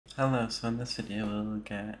Hello, so in this video we'll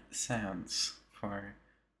look at sounds for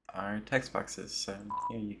our text boxes. So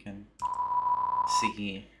here you can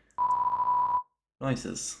see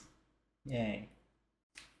noises. Yay!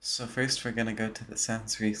 So first we're going to go to the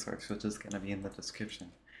sounds resource, which is going to be in the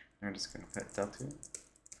description. And we're just going to put DELTARUNE.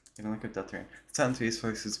 We're going to look at DELTARUNE. The sounds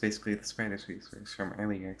resource is basically the spiders resource from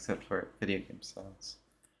earlier, except for video game sounds.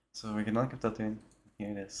 So we're going to look at DELTARUNE.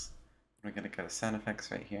 Here it is. We're going to go to sound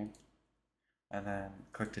effects right here. And then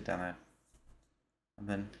click to download. And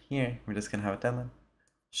then here, we're just going to have it download,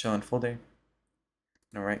 show in folder,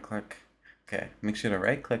 and right click. Okay, make sure to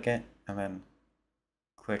right click it, and then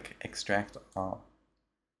click extract all.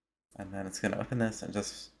 And then it's going to open this and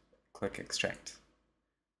just click extract.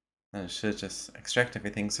 And it should just extract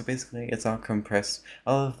everything. So basically, it's all compressed.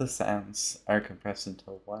 All of the sounds are compressed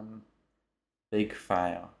into one big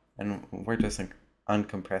file. And we're just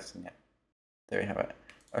uncompressing it. There we have it.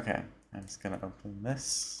 Okay, I'm just going to open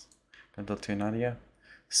this. Go to DELTARUNE audio.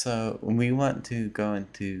 So we want to go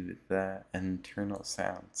into the internal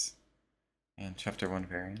sounds and chapter 1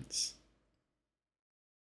 variants.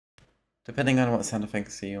 Depending on what sound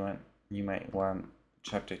effects you want, you might want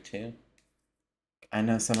chapter 2. I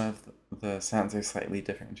know some of the sounds are slightly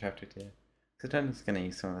different in chapter 2. So I'm just going to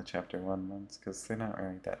use some of the chapter 1 ones because they're not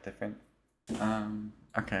really that different.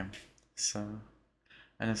 Okay, so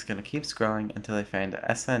I'm just going to keep scrolling until I find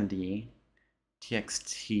SND,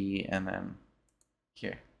 TXT, and then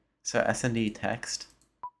here. So SND text,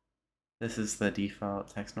 this is the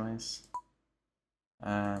default text noise.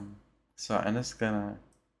 So I'm just gonna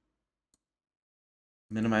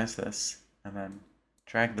minimize this and then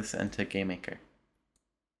drag this into Gamemaker.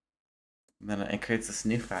 And then it creates this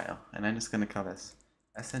new file, and I'm just gonna call this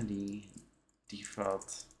SND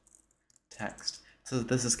default text. So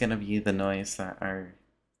this is gonna be the noise that our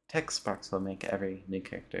text box will make every new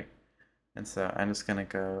character. And so I'm just gonna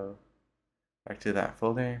go back to that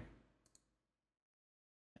folder,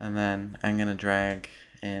 and then I'm gonna drag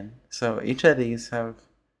in. So each of these have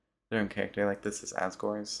their own character, like this is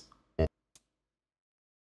Asgore's.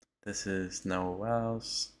 This is Noah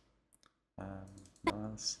Wells.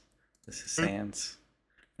 This is Sans.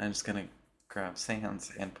 I'm just gonna grab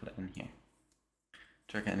Sans and put it in here.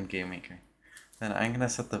 Drag it in Gamemaker. Then I'm gonna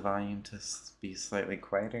set the volume to be slightly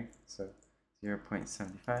quieter, so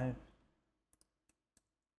 0.75.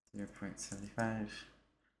 0.75. I'm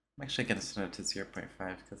actually gonna set it to 0.5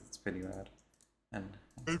 because it's pretty loud. And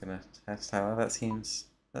I'm just gonna test how that seems.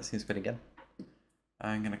 That seems pretty good.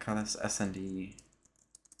 I'm gonna call this SND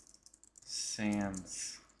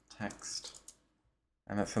Sans text.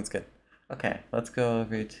 And that sounds good. Okay, let's go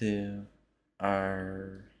over to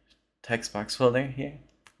our text box folder here.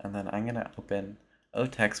 And then I'm gonna open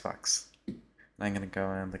text box. And I'm gonna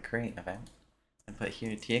go in the create event and put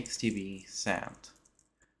here txtb sound.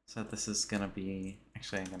 So this is gonna be,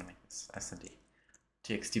 actually I'm gonna make this SND.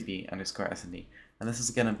 txtb underscore SND. And this is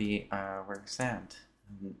gonna be our sound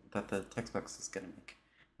that the text box is gonna make.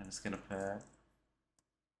 I'm just gonna put,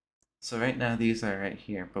 so right now these are right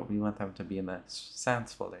here, but we want them to be in the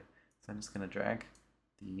sounds folder. So I'm just gonna drag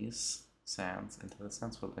these sounds into the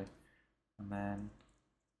sounds folder, and then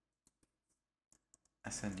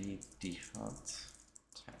SND default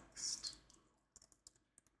text.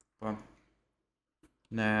 Boom.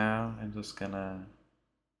 Now I'm just gonna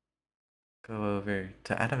go over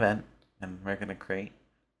to add event, and we're gonna create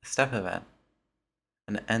a step event,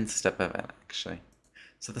 an end step event actually.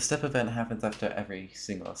 So the step event happens after every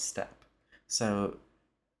single step. So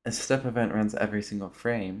a step event runs every single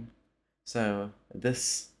frame. So the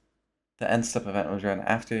end step event was run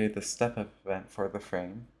after the step event for the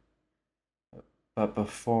frame, but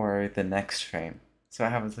before the next frame. So it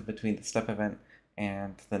happens in between the step event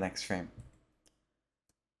and the next frame.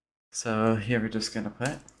 So here we're just gonna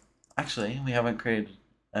put, actually we haven't created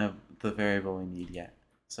the variable we need yet.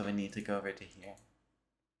 So we need to go over to here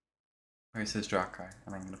where it says draw car,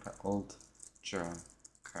 and I'm gonna put old draw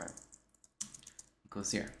car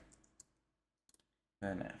equals 0.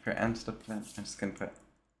 Then for end step event, I'm just gonna put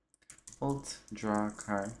old draw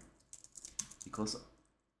car equals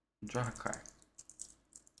draw car.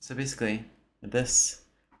 So basically, this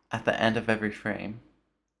at the end of every frame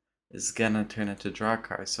is gonna turn into draw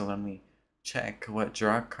car. So when we check what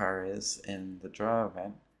draw car is in the draw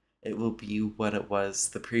event, it will be what it was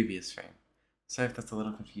the previous frame. Sorry if that's a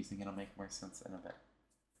little confusing, it'll make more sense in a bit.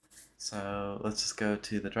 So let's just go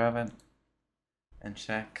to the draw event and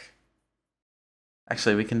check.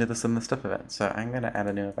 Actually, we can do this in the step event. So I'm gonna add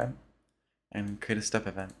a new event and create a step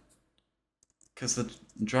event, because the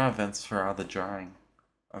draw event's for all the drawing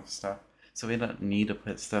of stuff. So we don't need to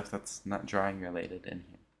put stuff that's not drawing related in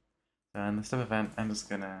here. So in the step event, I'm just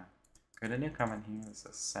gonna create a new comment here that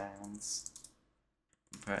says sounds.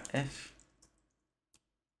 But if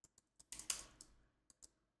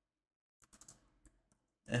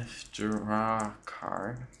draw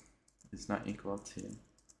card is not equal to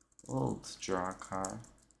old draw card.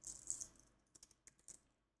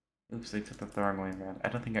 Oops, I took the wrong way around. I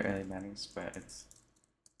don't think it really matters, but it's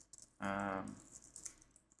it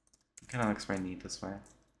kind of looks very neat this way.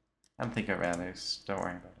 I don't think it matters. Don't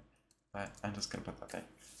worry about it. But I'm just gonna put that there.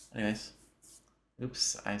 Anyways,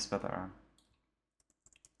 oops, I spelled that wrong.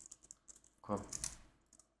 Cool.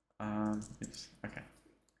 Oops. Okay.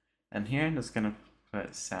 And here I'm just gonna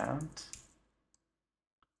put sound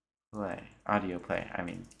play, audio play. I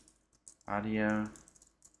mean, audio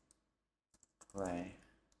play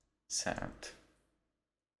sound.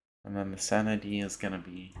 And then the sound ID is gonna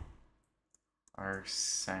be our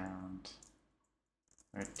sound,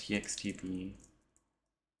 or txtb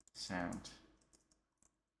sound.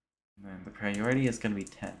 And then the priority is gonna be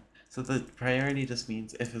 10. So the priority just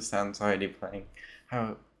means if a sound's already playing,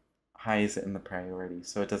 how high is it in the priority?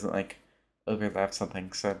 So it doesn't like overlap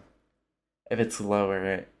something. So if it's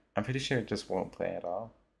lower, I'm pretty sure it just won't play at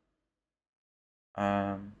all.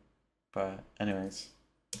 But anyways,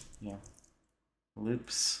 yeah.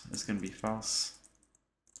 Loops is gonna be false.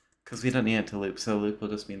 Because we don't need it to loop, so loop will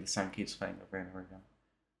just mean the sound keeps playing over and over again.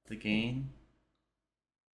 The gain.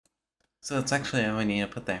 So that's actually all we need to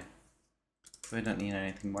put there. So we don't need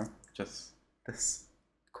anything more, just this.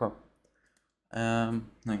 Cool. I'm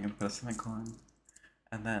gonna put a semicolon.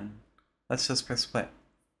 And then let's just press play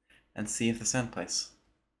and see if the sound plays.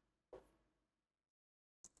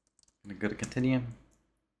 I'm gonna go to continue.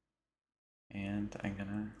 And I'm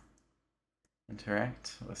gonna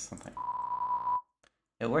interact with something.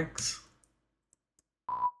 It works.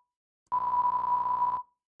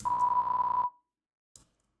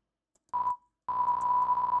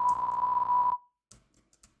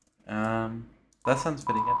 That sounds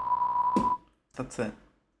pretty good. That's it.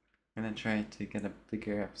 I'm gonna try to get a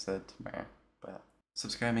bigger episode tomorrow, but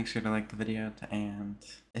subscribe, make sure to like the video, and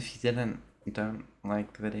if you don't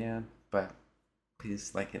like the video, but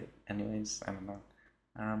please like it anyways, I don't know.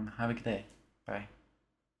 Have a good day. Bye.